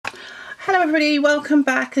Hello everybody, welcome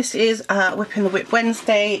back. This is Whipping the Whip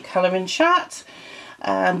Wednesday colouring chat,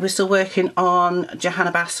 and we're still working on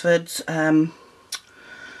Johanna Basford's Rooms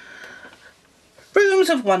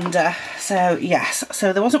of Wonder. So yes,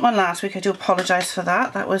 so there wasn't one last week. I do apologise for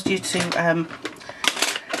that. That was due to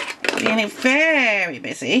being very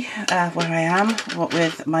busy where I am, what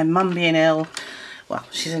with my mum being ill. Well,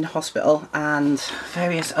 she's in hospital and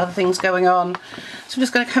various other things going on. So I'm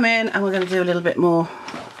just going to come in and we're going to do a little bit more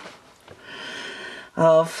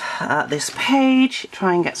of this page,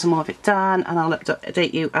 try and get some more of it done, and I'll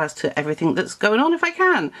update you as to everything that's going on if I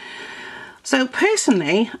can. So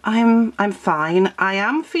personally, I'm fine. I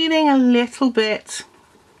am feeling a little bit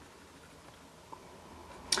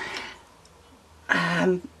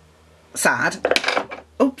sad.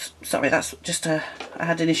 Oops, sorry, that's just I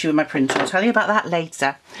had an issue with my printer. I'll tell you about that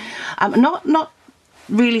later. Not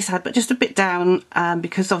really sad, but just a bit down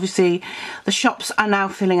because obviously the shops are now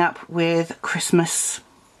filling up with Christmas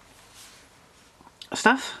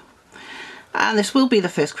stuff, and this will be the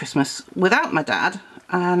first Christmas without my dad,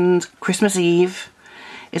 and Christmas Eve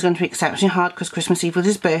is going to be exceptionally hard because Christmas Eve was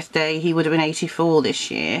his birthday. He would have been 84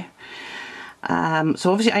 this year.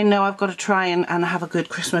 So obviously I know I've got to try and have a good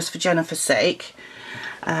Christmas for Jennifer's sake.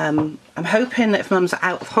 I'm hoping that if Mum's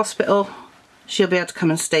out of hospital, she'll be able to come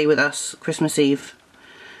and stay with us Christmas Eve,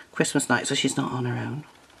 Christmas night, so she's not on her own.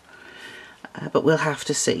 But we'll have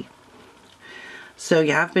to see. So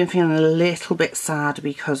yeah, I've been feeling a little bit sad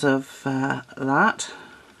because of that.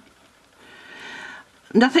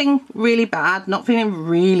 Nothing really bad, not feeling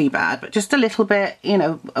really bad, but just a little bit, you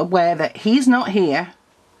know, aware that he's not here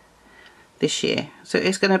this year. So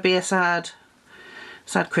it's going to be a sad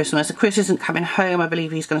Christmas. And Chris isn't coming home. I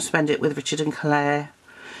believe he's going to spend it with Richard and Claire.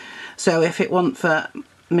 So if it weren't for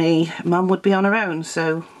me, Mum would be on her own.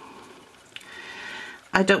 So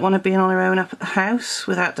I don't want to be on her own up at the house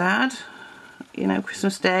without Dad. You know,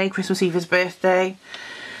 Christmas Day, Christmas Eve, his birthday.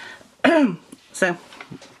 So,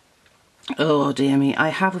 oh dear me, I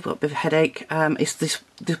have got a bit of a headache. It's this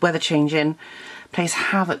weather changing plays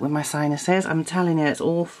havoc with my sinuses. I'm telling you, it's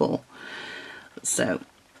awful. So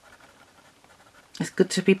it's good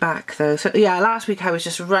to be back though. So yeah, last week I was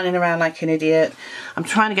just running around like an idiot. I'm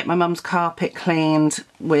trying to get my mum's carpet cleaned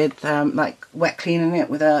with like wet cleaning it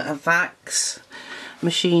with a Vax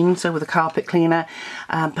machine, so with a carpet cleaner,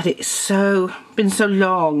 but it's been so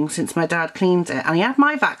long since my dad cleaned it, and he had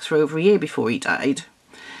my Vax for over a year before he died,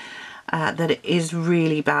 that it is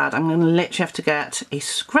really bad. I'm going to literally have to get a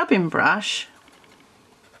scrubbing brush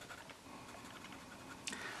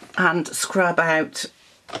and scrub out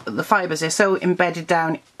the fibres. They're so embedded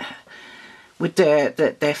down with dirt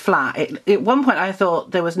that they're flat. At one point I thought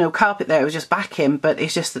there was no carpet there, it was just backing, but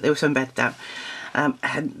it's just that they were so embedded down.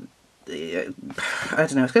 And I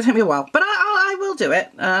don't know, it's going to take me a while, but I will do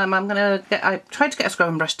it. I tried to get a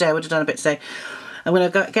scrubbing brush today. I would have done a bit today. I'm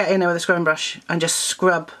going to get in there with a scrubbing brush and just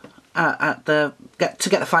scrub to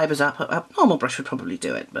get the fibres up. A normal brush would probably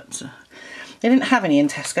do it, but they didn't have any in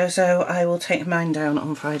Tesco, so I will take mine down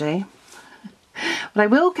on Friday. But I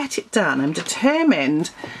will get it done. I'm determined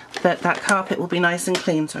that carpet will be nice and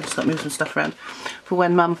clean, so I've just got to move some stuff around for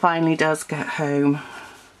when Mum finally does get home.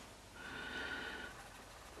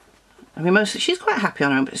 I mean, she's quite happy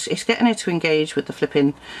on her own, but it's getting her to engage with the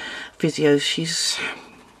flipping physios.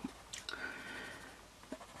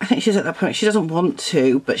 I think she's at that point, she doesn't want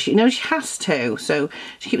to, but she knows she has to, so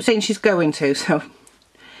she keeps saying she's going to, so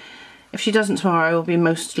if she doesn't tomorrow, I will be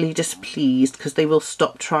mostly displeased because they will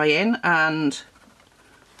stop trying and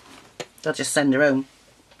they'll just send her home.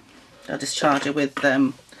 They'll discharge her with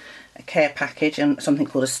a care package and something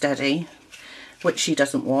called a steady, which she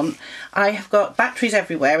doesn't want. I have got batteries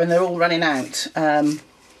everywhere and they're all running out. Oh,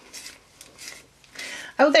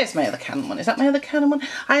 there's my other Canon one. Is that my other Canon one?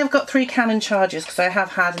 I have got 3 Canon chargers because I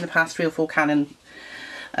have had in the past 3 or 4 Canon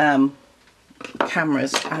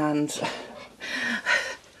cameras, and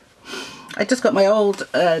I just got my old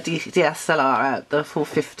DSLR out, the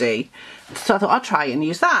 450, so I thought I'll try and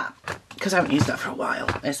use that because I haven't used that for a while.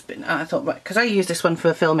 I thought, right, because I use this one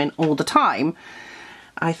for filming all the time,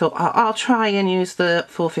 I thought I'll try and use the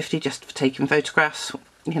 450 just for taking photographs,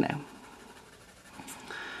 you know.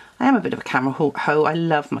 I am a bit of a camera ho. I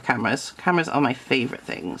love my cameras. Cameras are my favourite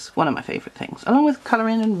things, one of my favourite things, along with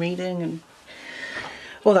colouring and reading and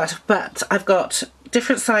all that. But I've got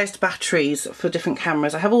different sized batteries for different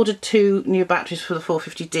cameras. I have ordered 2 new batteries for the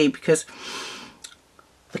 450D because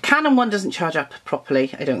the Canon one doesn't charge up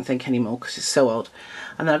properly, I don't think, anymore because it's so old.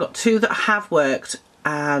 And then I've got 2 that have worked,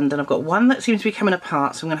 and then I've got 1 that seems to be coming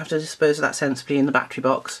apart, so I'm going to have to dispose of that sensibly in the battery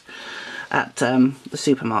box at the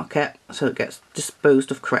supermarket so it gets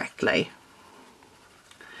disposed of correctly.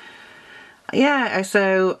 yeah,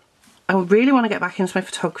 so I really want to get back into my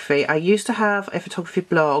photography. I used to have a photography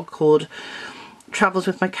blog called Travels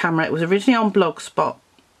with My Camera. It was originally on Blogspot.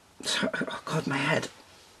 Oh God, my head.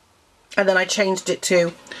 And then I changed it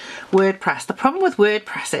to WordPress. The problem with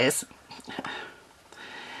WordPress is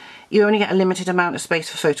you only get a limited amount of space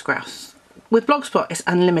for photographs. With Blogspot, it's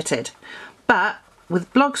unlimited. But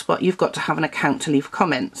with Blogspot, you've got to have an account to leave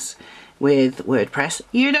comments. With WordPress,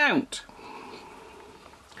 you don't.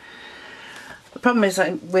 The problem is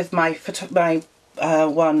with my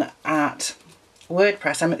one at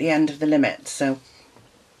WordPress, I'm at the end of the limit, so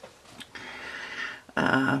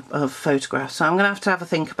of photographs. So I'm going to have a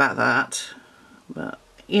think about that. But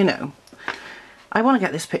you know, I want to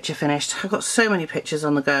get this picture finished. I've got so many pictures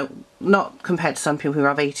on the go. Not compared to some people who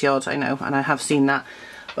have 80 odd, I know, and I have seen that.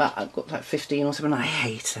 But I've got like 15 or something. I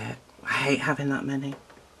hate it. I hate having that many.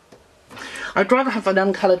 I'd rather have an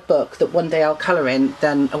uncoloured book that one day I'll colour in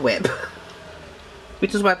than a whip.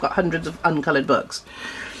 Which is why I've got hundreds of uncoloured books.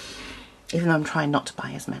 Even though I'm trying not to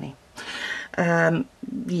buy as many.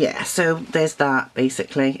 Yeah, so there's that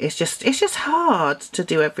basically. It's just hard to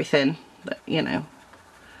do everything that, you know,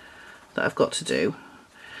 that I've got to do.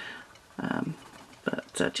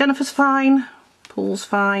 But Jennifer's fine. Paul's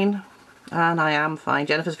fine. And I am fine.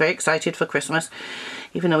 Jennifer's very excited for Christmas,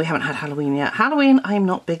 even though we haven't had Halloween yet. Halloween I'm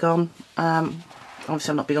not big on.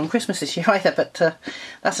 Obviously I'm not big on Christmas this year either, but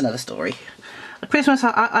that's another story. At Christmas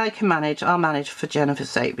I can manage. I'll manage for Jennifer's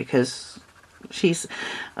sake because she's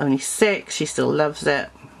only 6. She still loves it.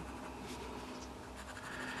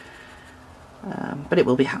 But it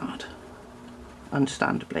will be hard,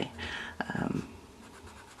 understandably.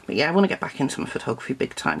 But yeah, I want to get back into my photography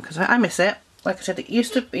big time because I miss it. Like I said, it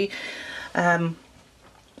used to be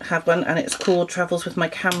have one, and it's called Travels with My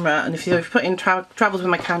Camera, and if you put in Travels with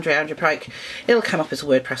My Camera Andrew Pryke, it'll come up as a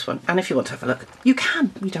WordPress one. And if you want to have a look, you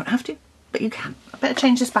can. You don't have to, but you can. I better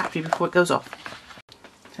change this battery before it goes off.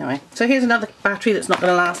 Anyway, so here's another battery that's not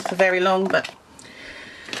going to last for very long, but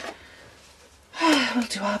we'll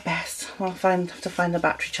do our best. We'll have to find the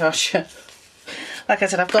battery charger. Like I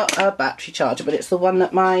said, I've got a battery charger, but it's the one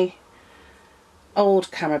that my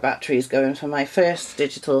old camera battery is going for, my first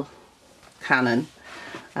digital Canon.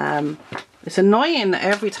 It's annoying that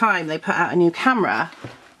every time they put out a new camera,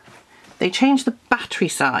 they change the battery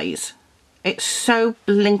size. It's so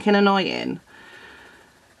blinking annoying.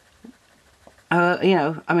 You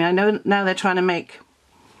know, I mean, I know now they're trying to make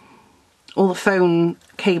all the phone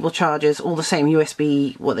cable chargers all the same,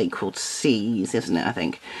 USB, what they called C's, isn't it, I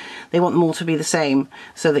think. They want them all to be the same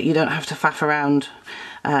so that you don't have to faff around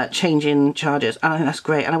changing chargers. And I think that's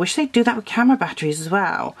great. And I wish they'd do that with camera batteries as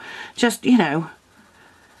well. Just, you know,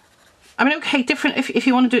 I mean, okay, different, if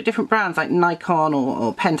you want to do it different brands like Nikon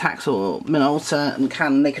or Pentax or Minolta and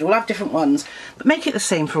Canon, they could all have different ones. But make it the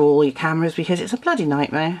same for all your cameras because it's a bloody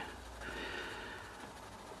nightmare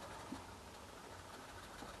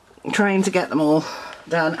trying to get them all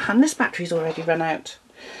done. And this battery's already run out.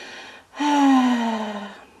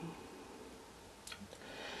 I'm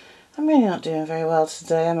really not doing very well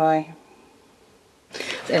today, am I?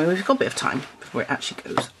 So anyway, we've got a bit of time before it actually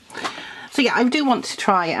goes. So yeah, I do want to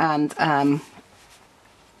try and, I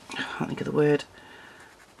can't think of the word,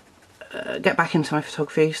 get back into my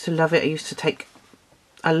photography. I used to love it. I used to take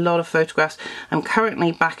a lot of photographs. I'm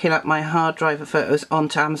currently backing up my hard drive of photos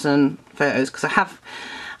onto Amazon Photos because I have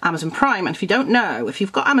Amazon Prime, and if you don't know, if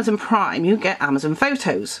you've got Amazon Prime, you get Amazon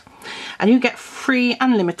Photos, and you get free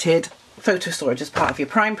unlimited photo storage as part of your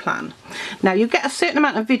Prime plan. Now you get a certain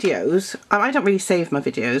amount of videos. I don't really save my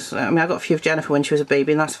videos. I mean, I got a few of Jennifer when she was a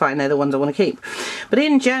baby, and that's fine. They're the ones I want to keep. But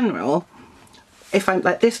in general, if I'm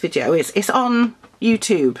like this video, it's on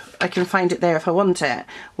YouTube. I can find it there if I want it.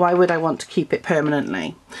 Why would I want to keep it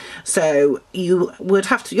permanently? So you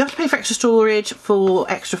have to pay for extra storage, for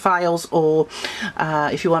extra files, or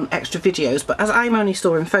if you want extra videos. But as I'm only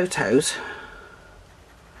storing photos,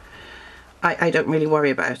 I don't really worry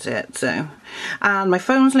about it. So, and my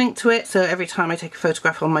phone's linked to it, so every time I take a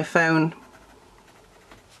photograph on my phone,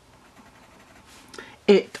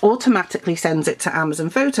 it automatically sends it to Amazon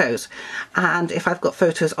Photos. And if I've got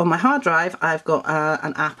photos on my hard drive, I've got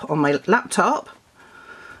an app on my laptop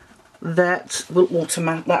that will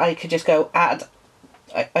that I could just go add.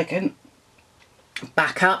 I can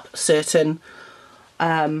back up certain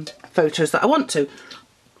photos that I want to.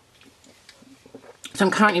 So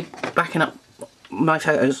I'm currently backing up my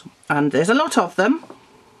photos, and there's a lot of them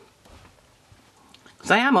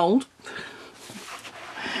because I am old.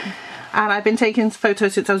 And I've been taking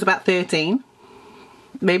photos since I was about 13.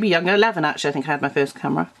 Maybe younger, 11 actually, I think I had my first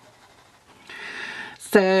camera.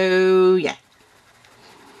 So, yeah.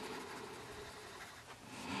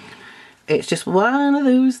 It's just one of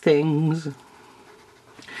those things.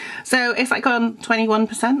 So it's like on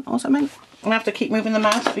 21% or something. I have to keep moving the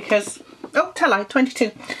mouse because, oh, tell I,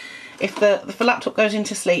 22. If the laptop goes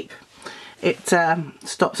into sleep, it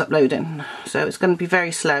stops uploading. So it's going to be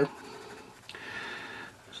very slow.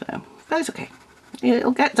 So, but it's okay.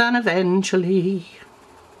 It'll get done eventually.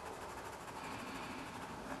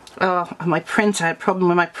 Oh, my printer, I had a problem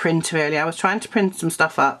with my printer earlier. I was trying to print some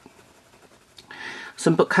stuff up.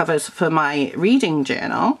 Some book covers for my reading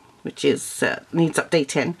journal, which is needs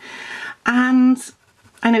updating. And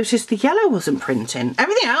I noticed the yellow wasn't printing.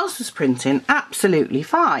 Everything else was printing absolutely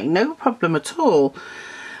fine, no problem at all.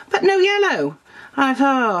 But no yellow. I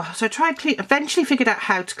thought, oh. So I tried eventually figured out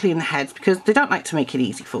how to clean the heads because they don't like to make it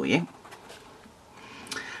easy for you.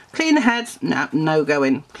 Clean the heads, no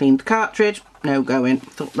going. Cleaned the cartridge, no going.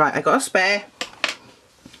 Thought, right, I got a spare.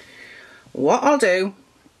 What I'll do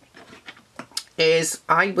is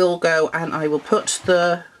I will go and I will put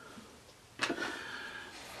the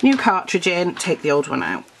new cartridge in, take the old one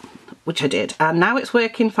out, which I did, and now it's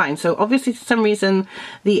working fine. So obviously for some reason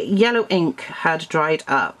the yellow ink had dried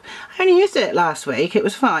up. I only used it last week, it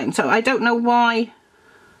was fine, so I don't know why,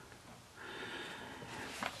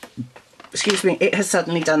 excuse me, it has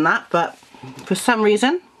suddenly done that, but for some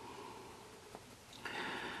reason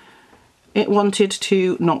it wanted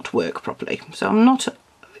to not work properly. So I'm not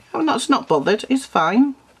bothered, it's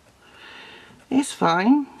fine. It's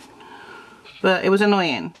fine. But it was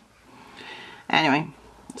annoying. Anyway,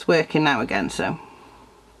 it's working now again, so.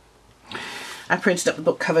 I printed up the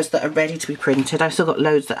book covers that are ready to be printed. I've still got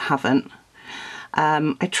loads that haven't.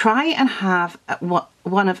 I try and have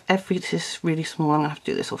one of every, this is really small, I'm going to have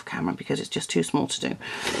to do this off camera because it's just too small to do.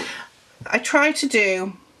 I try to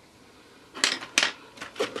do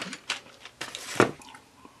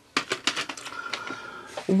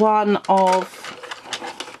one of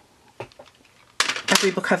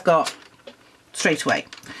every book I've got straight away.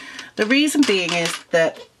 The reason being is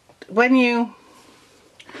that when you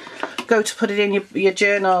go to put it in your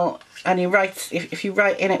journal and you write, if you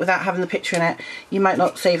write in it without having the picture in it, you might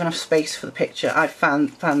not save enough space for the picture. I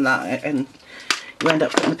found that, and you end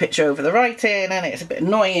up putting the picture over the writing and it's a bit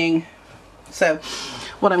annoying. So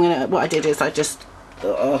what I did is I just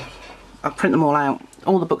I'll print them all out,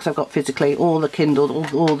 all the books I've got physically, all the Kindle,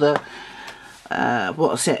 all the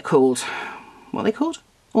what's it called, what are they called,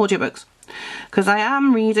 audiobooks, because I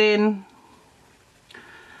am reading,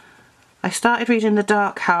 I started reading The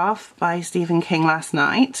Dark Half by Stephen King last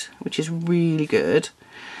night, which is really good,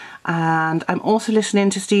 and I'm also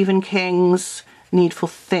listening to Stephen King's Needful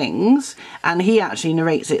Things, and he actually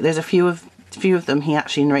narrates it. There's a few of them he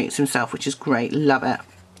actually narrates himself, which is great, love it.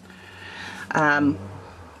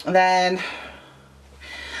 Then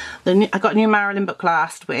I got a new Marilyn book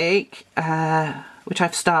last week, which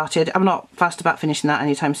I've started. I'm not fast about finishing that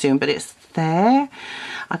anytime soon, but it's there.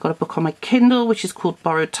 I got a book on my Kindle which is called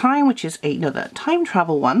Borrowed Time, which is another time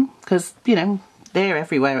travel one, because, you know, they're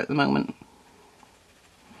everywhere at the moment.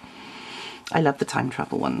 I love the time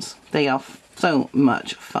travel ones. They are so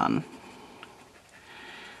much fun.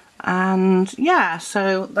 And yeah,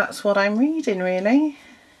 so that's what I'm reading really.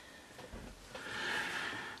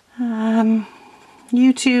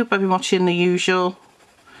 YouTube, I've been watching the usual.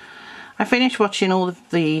 I finished watching all of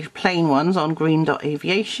the plain ones on Green Dot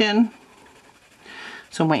Aviation,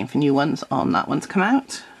 so I'm waiting for new ones on that one to come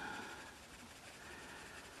out.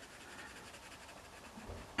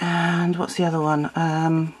 And what's the other one?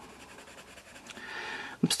 I'm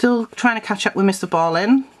still trying to catch up with Mr.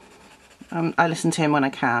 Ballin. I listen to him when I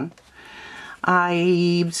can.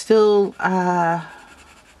 I'm still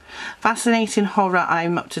Fascinating Horror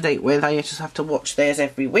I'm up to date with. I just have to watch theirs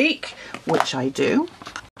every week, which I do.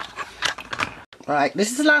 Right,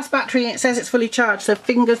 this is the last battery. It says it's fully charged, so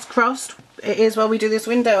fingers crossed it is while we do this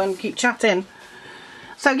window and keep chatting.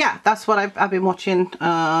 So yeah, that's what I've been watching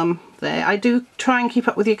there. I do try and keep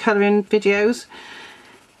up with your colouring videos.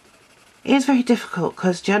 It is very difficult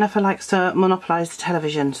because Jennifer likes to monopolise the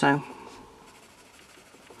television, so.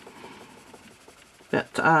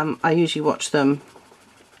 But I usually watch them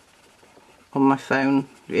on my phone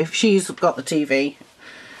if she's got the TV.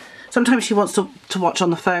 Sometimes she wants to watch on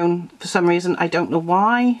the phone for some reason. I don't know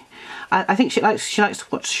why. I think she likes to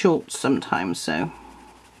watch shorts sometimes, so.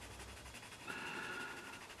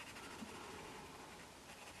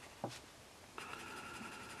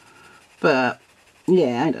 But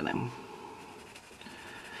yeah, I don't know.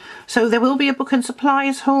 So there will be a book and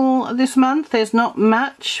supplies haul this month. There's not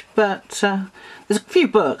much, but there's a few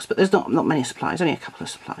books, but there's not many supplies, only a couple of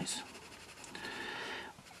supplies.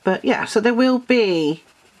 But yeah, so there will be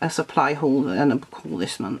a supply haul and a book haul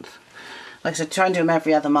this month. Like I said, try and do them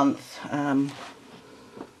every other month.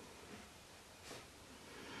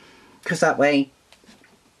 Because that way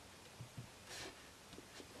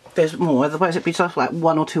there's more, otherwise it'd be sort of like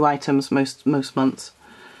 1 or 2 items most months.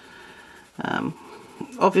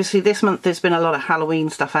 Obviously this month there's been a lot of Halloween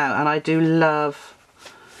stuff out, and I do love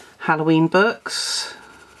Halloween books,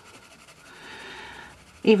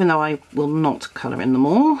 even though I will not colour in them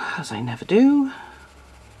all, as I never do.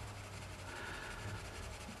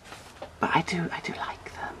 But I do like them.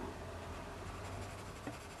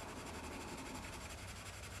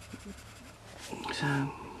 So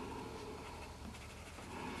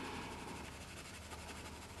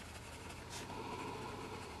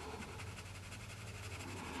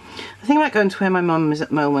the thing about going to where my mum is at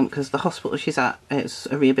the moment, because the hospital she's at is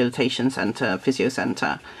a rehabilitation centre, physio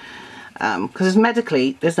centre, because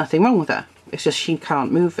medically there's nothing wrong with her, it's just she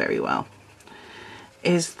can't move very well,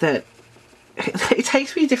 is that it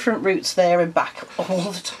takes me different routes there and back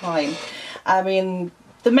all the time. I mean,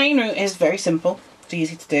 the main route is very simple, it's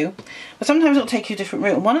easy to do, but sometimes it'll take you a different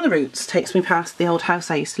route, and one of the routes takes me past the old house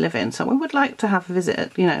I used to live in, so I would like to have a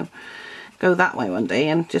visit, you know, go that way one day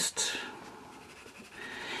and just,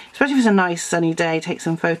 especially if it's a nice sunny day, take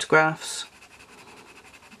some photographs.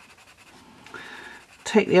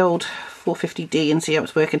 Take the old 450D and see how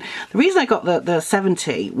it's working. The reason I got the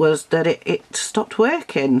 70 was that it stopped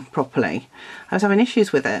working properly. I was having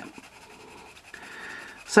issues with it.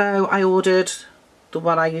 So I ordered the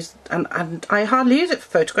one I used, and I hardly use it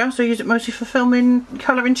for photographs. I use it mostly for filming,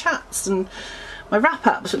 colouring chats and my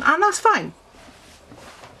wrap-ups, and that's fine.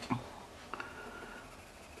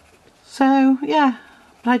 So yeah.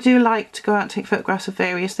 But I do like to go out and take photographs of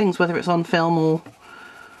various things, whether it's on film or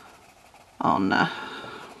on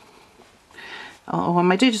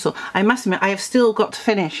my digital. I must admit, I have still got to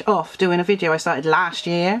finish off doing a video I started last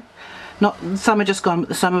year. Not the summer just gone, but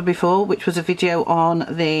the summer before, which was a video on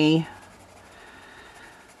the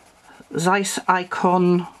Zeiss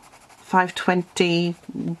Icon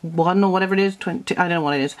 521 or whatever it is, 20, I don't know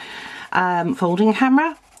what it is, folding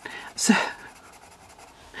camera. So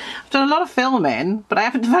I've done a lot of filming, but I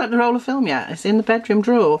haven't developed a roll of film yet. It's in the bedroom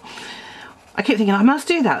drawer. I keep thinking I must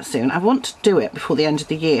do that soon. I want to do it before the end of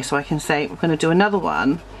the year, so I can say we're going to do another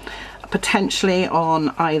one, potentially on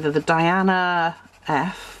either the Diana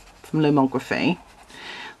F from Lomography,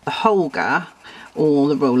 the Holga, or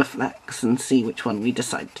the Rolleiflex, and see which one we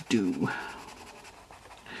decide to do.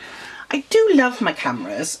 I do love my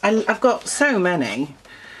cameras. I've got so many.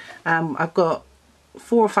 I've got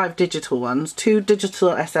 4 or 5 digital ones, 2 digital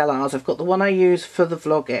SLRs. I've got the one I use for the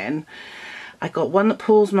vlogging. I got one that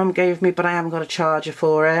Paul's mum gave me, but I haven't got a charger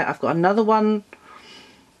for it. I've got another one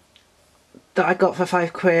that I got for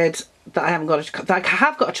 £5 that I haven't got that I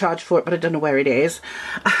have got a charger for it, but I don't know where it is.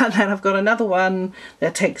 And then I've got another one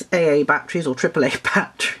that takes AA batteries or AAA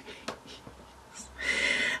batteries.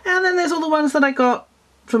 And then there's all the ones that I got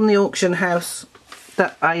from the auction house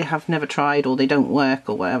that I have never tried, or they don't work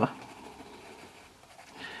or whatever.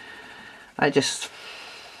 I just...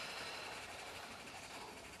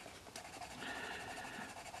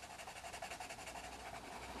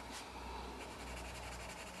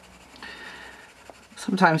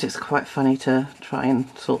 sometimes it's quite funny to try and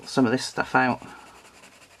sort some of this stuff out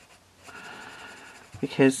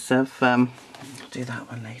because of... I'll do that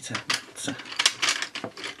one later. So,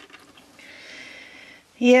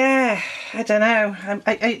 yeah, I don't know.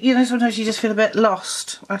 You know, sometimes you just feel a bit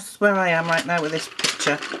lost. That's where I am right now with this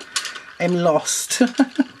picture. I'm lost.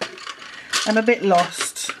 I'm a bit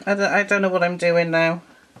lost. I don't know what I'm doing now.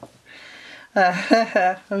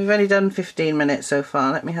 We've only done 15 minutes so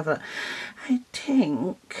far. Let me have a... I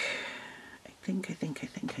think...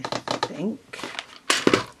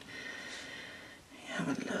 Have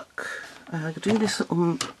a look. I'll do this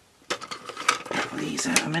little... Pull these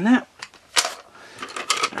out a minute.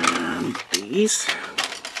 And these.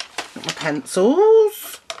 Got my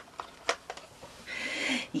pencils.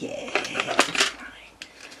 Yeah.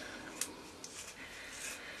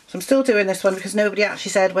 So I'm still doing this one because nobody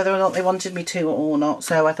actually said whether or not they wanted me to or not,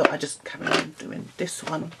 so I thought I'd just carry on doing this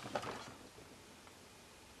one.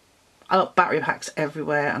 I got battery packs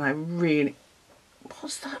everywhere and I really...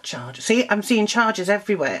 What's that charger? See, I'm seeing chargers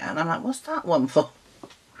everywhere and I'm like, what's that one for?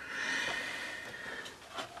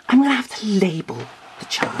 I'm going to have to label the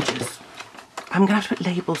chargers. I'm going to have to put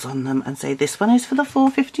labels on them and say this one is for the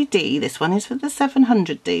 450D, this one is for the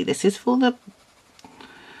 700D, this is for the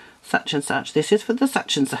such and such, this is for the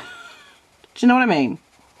such and such. Do you know what I mean?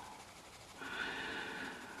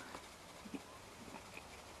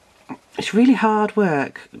 It's really hard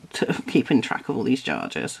work to keeping track of all these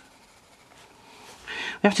chargers.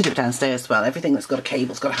 We have to do it downstairs as well. Everything that's got a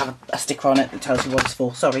cable's got to have a sticker on it that tells you what it's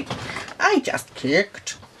for. Sorry. I just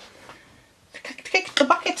kicked the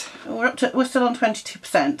bucket. We're still on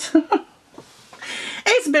 22%.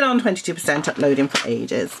 It's been on 22% uploading for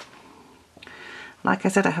ages. Like I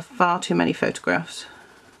said, I have far too many photographs.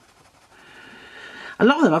 A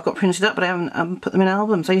lot of them I've got printed up, but I haven't put them in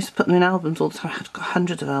albums. I used to put them in albums all the time. I've got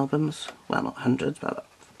hundreds of albums. Well, not hundreds, but about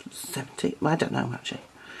 70. Well, I don't know, actually.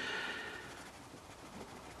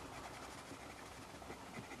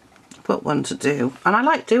 I've got one to do. And I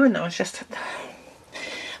like doing them. It's just...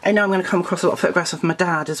 I know I'm going to come across a lot of photographs of my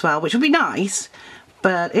dad as well, which will be nice,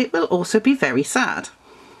 but it will also be very sad.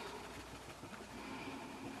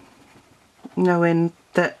 Knowing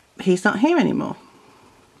that he's not here anymore.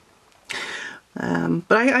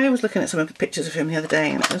 But I was looking at some of the pictures of him the other day,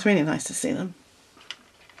 and it was really nice to see them.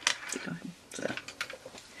 So,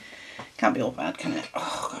 can't be all bad, can it?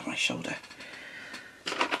 Oh God, my shoulder.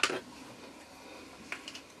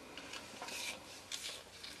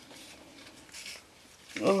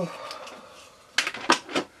 Oh,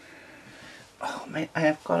 mate, I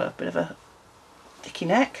have got a bit of a dicky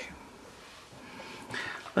neck,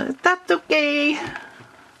 but that's okay.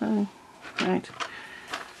 Oh, right.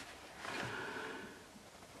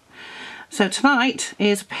 So tonight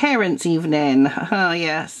is parents' evening. Oh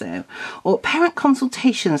yeah, so, or parent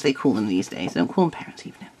consultations they call them these days. They don't call them parents'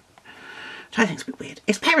 evening, which I think is a bit weird.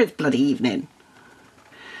 It's parents' bloody evening.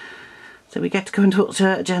 So we get to go and talk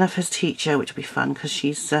to Jennifer's teacher, which will be fun because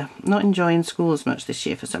she's not enjoying school as much this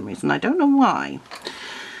year for some reason. I don't know why.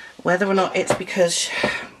 Whether or not it's because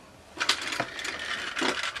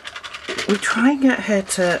we try and get her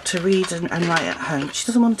to read and write at home. She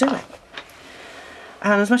doesn't want to do it.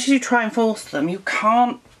 And as much as you try and force them, you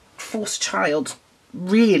can't force a child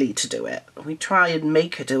really to do it. We try and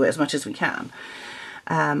make her do it as much as we can.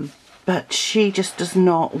 But she just does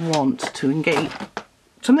not want to engage.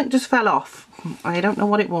 Something just fell off. I don't know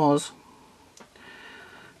what it was.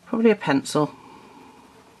 Probably a pencil.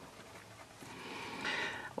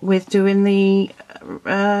 With doing the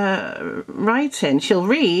writing. She'll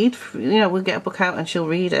read, you know, we'll get a book out and she'll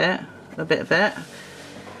read it, a bit of it.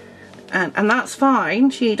 And that's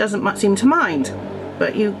fine. She doesn't seem to mind.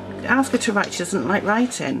 But you ask her to write, she doesn't like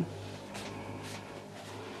writing.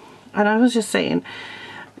 And I was just saying,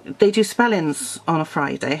 they do spellings on a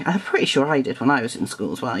Friday. I'm pretty sure I did when I was in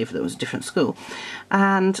school as well, even though it was a different school.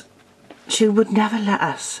 And she would never let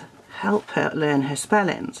us help her learn her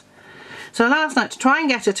spellings. So last night, to try and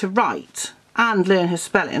get her to write and learn her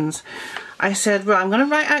spellings, I said, right, I'm going to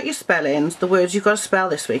write out your spellings, the words you've got to spell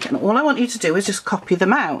this week, and all I want you to do is just copy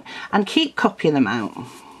them out and keep copying them out.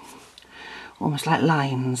 Almost like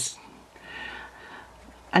lines.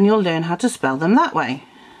 And you'll learn how to spell them that way.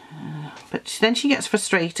 But then she gets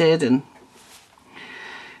frustrated,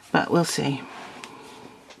 but we'll see.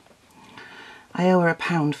 I owe her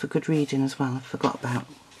 £1 for good reading as well, I forgot about.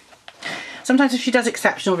 Sometimes if she does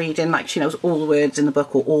exceptional reading, like she knows all the words in the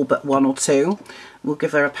book or all but one or two, we'll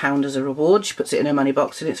give her £1 as a reward. She puts it in her money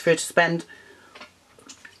box and it's for her to spend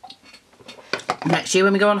next year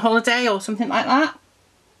when we go on holiday or something like that.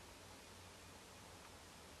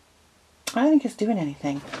 I don't think it's doing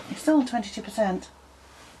anything. It's still on 22%.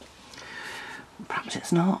 Perhaps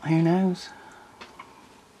it's not, who knows.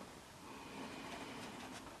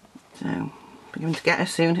 So, we're going to get her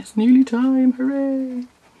soon. It's nearly time, hooray!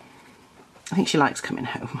 I think she likes coming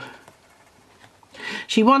home.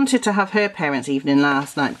 She wanted to have her parents' evening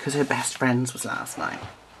last night because her best friend's was last night.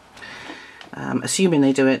 Assuming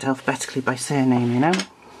they do it alphabetically by surname, you know.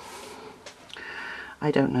 I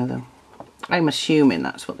don't know though. I'm assuming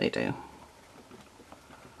that's what they do.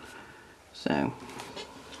 So.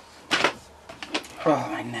 Oh,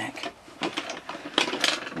 my neck. I'm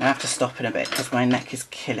going to have to stop in a bit because my neck is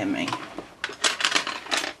killing me.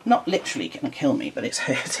 Not literally going to kill me, but it's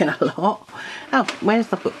hurting a lot. Oh, where's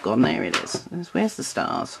the book gone? There it is. Where's the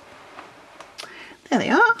stars? There they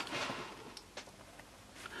are.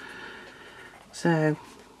 So,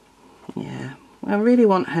 yeah. I really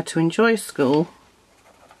want her to enjoy school.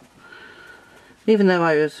 Even though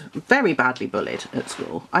I was very badly bullied at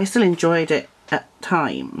school, I still enjoyed it at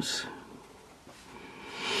times.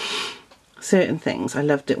 Certain things, I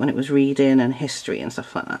loved it when it was reading and history and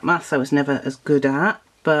stuff like that. Maths I was never as good at,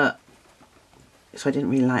 but so I didn't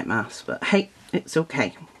really like maths, but hey, it's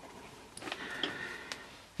okay.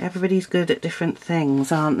 Everybody's good at different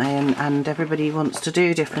things, aren't they? And everybody wants to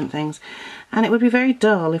do different things. And it would be very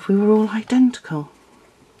dull if we were all identical.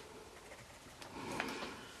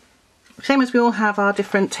 Same as we all have our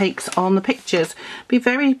different takes on the pictures. It'd be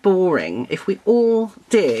very boring if we all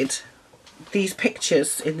did these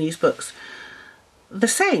pictures in these books the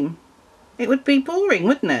same. It would be boring,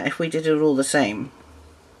 wouldn't it, if we did it all the same.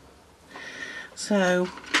 So,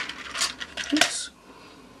 oops.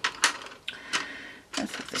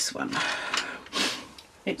 Let's have this one.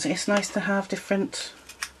 It's nice to have different...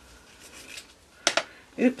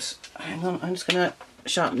 Oops, hang on, I'm just going to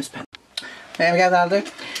sharpen this pen. There we go, that'll do.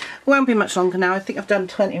 Won't be much longer now. I think I've done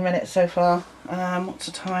 20 minutes so far. What's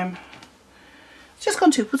the time? It's just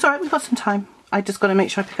gone 2. It's alright, we've got some time. I just got to make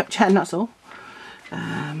sure I pick up Jen, that's all.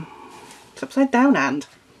 It's upside down, and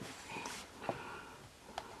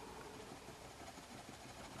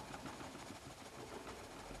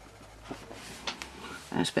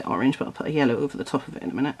it's a bit orange, but I'll put a yellow over the top of it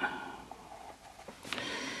in a minute.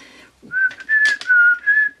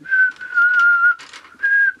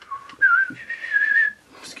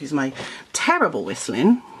 Excuse my terrible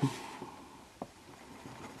whistling.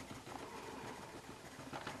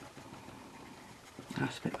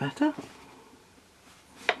 That's a bit better.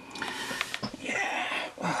 Yeah.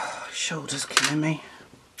 Oh, shoulder's killing me.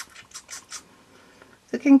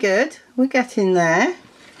 Looking good. We're getting there.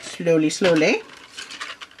 Slowly, slowly.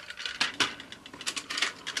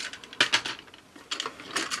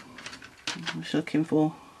 I'm just looking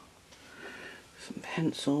for some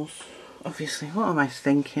pencils. Obviously, what am I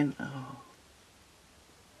thinking? Oh.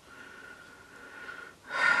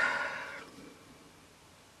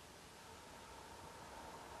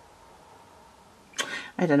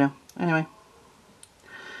 I don't know. Anyway.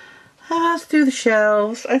 Let's do the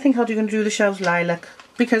shelves. I think I'm going to do the shelves lilac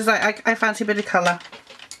because I fancy a bit of colour.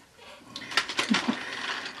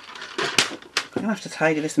 I'm going to have to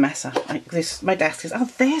tidy this mess up. Like this, my desk is... Oh,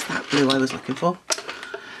 there's that blue I was looking for.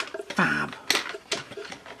 Fab.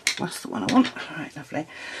 That's the one I want. Alright, lovely.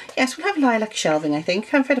 Yes, we'll have lilac shelving, I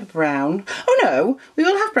think. I'm afraid of brown. Oh no, we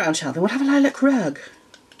will have brown shelving. We'll have a lilac rug.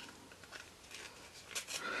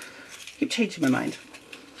 Keep changing my mind.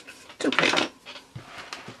 It's okay.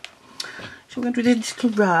 So we're going to do this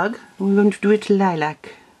little rug, and we're going to do it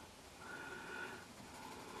lilac.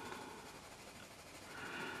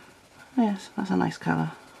 Yes, that's a nice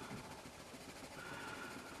colour.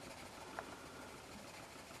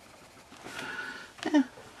 Yeah.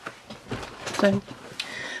 So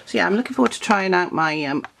yeah, I'm looking forward to trying out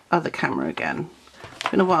my other camera again. It's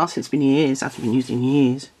been a while since it's been years. I haven't been using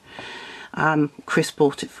years. Chris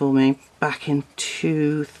bought it for me back in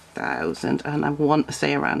 2000, and I want to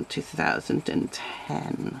say around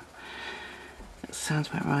 2010. That sounds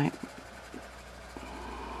about right.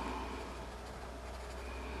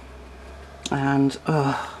 And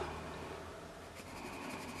oh,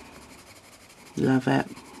 love it.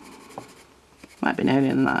 Might have been earlier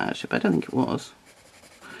than that actually, but I don't think it was.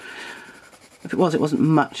 If it was, it wasn't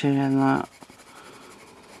much earlier than that.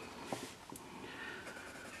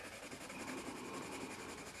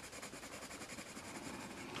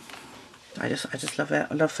 I just love it.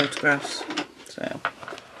 I love photographs. So,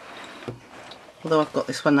 although I've got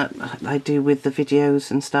this one that I do with the videos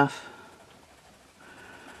and stuff,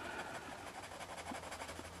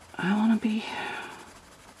 I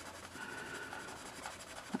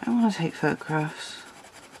want to take photographs.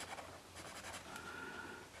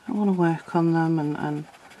 I want to work on them and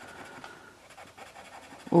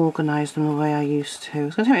organise them the way I used to.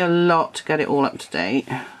 It's going to take me a lot to get it all up to date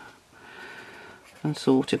and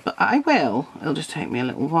sorted, but I will. It'll just take me a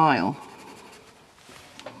little while.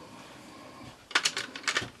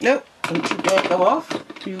 Nope, don't you dare go off,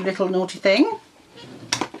 you little naughty thing.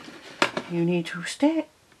 You need to stay.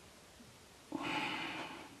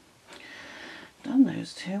 Done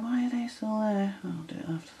those two, why are they still there? I'll do it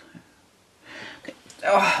after that. Okay.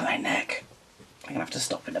 Oh, my neck. I'm going to have to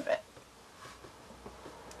stop in a bit.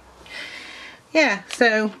 Yeah,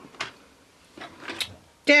 so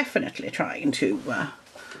definitely trying to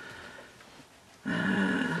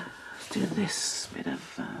let's do this bit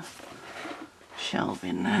of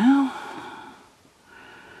shelving now.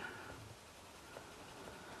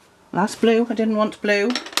 That's blue. I didn't want blue.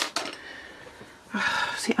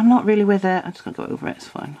 See, I'm not really with it. I'm just going to go over it. It's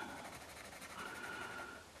fine.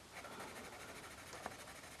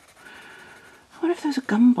 I wonder if those are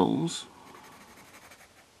gumballs.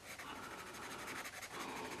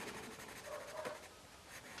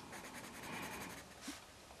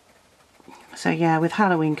 So yeah, with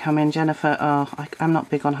Halloween coming, Jennifer, I'm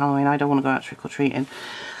not big on Halloween. I don't want to go out trick-or-treating.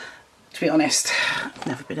 To be honest, I've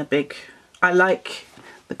never been a big... I like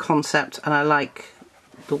the concept and I like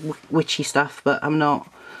the witchy stuff, but I'm not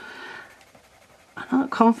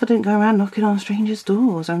confident going around knocking on strangers'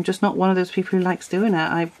 doors. I'm just not one of those people who likes doing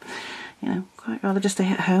it. You know, quite rather just stay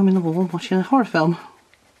at home in the warm watching a horror film.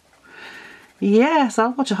 Yes,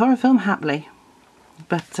 I'll watch a horror film happily.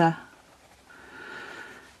 But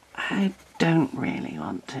I don't really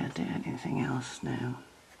want to do anything else now.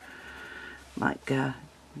 Like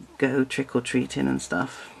go trick-or-treating and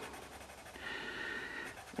stuff.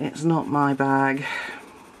 It's not my bag.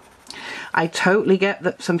 I totally get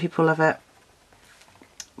that some people love it,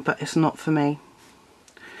 but it's not for me.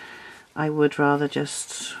 I would rather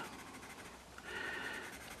just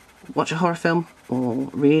watch a horror film or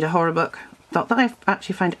read a horror book. Not that I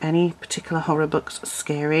actually find any particular horror books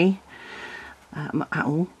scary at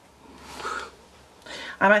all.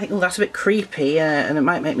 I might think, oh, that's a bit creepy, and it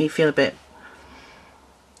might make me feel a bit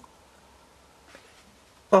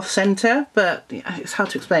off-centre, but it's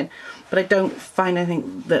hard to explain. But I don't find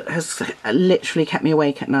anything that has literally kept me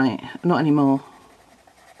awake at night. Not anymore.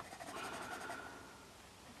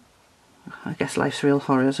 I guess life's real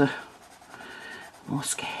horrors are more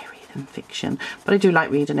scary than fiction. But I do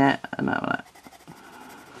like reading it. And I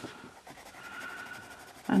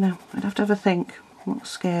know, I'd have to have a think. What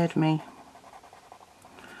scared me?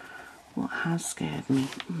 What has scared me?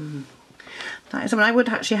 That is something I would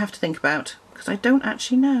actually have to think about, because I don't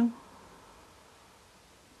actually know.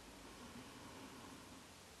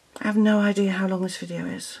 I have no idea how long this video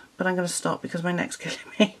is, but I'm going to stop because my neck's killing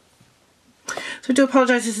me. So I do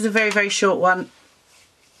apologise, this is a very, very short one.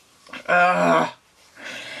 I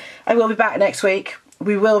will be back next week.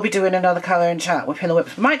 We will be doing another colouring chat with Pillow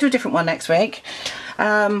Whips. We might do a different one next week.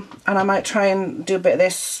 And I might try and do a bit of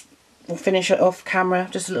this. We'll finish it off camera,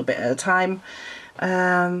 just a little bit at a time.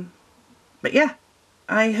 But yeah,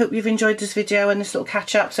 I hope you've enjoyed this video and this little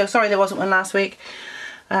catch up. So sorry there wasn't one last week.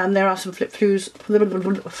 There are some flip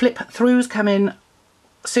throughs coming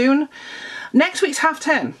soon. Next week's half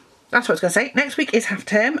term. That's what I was going to say. Next week is half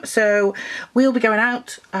term, so we'll be going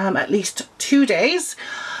out at least 2 days.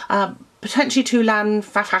 Potentially to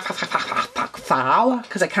Llanfairpwll,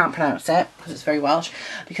 because I can't pronounce it, because it's very Welsh,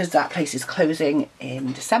 because that place is closing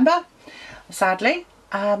in December, sadly.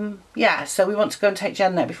 Yeah, so we want to go and take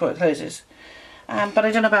Jen there before it closes. But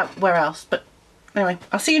I don't know about where else. But anyway,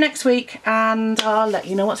 I'll see you next week, and I'll let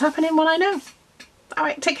you know what's happening when I know.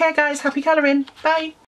 Alright, take care guys. Happy colouring. Bye.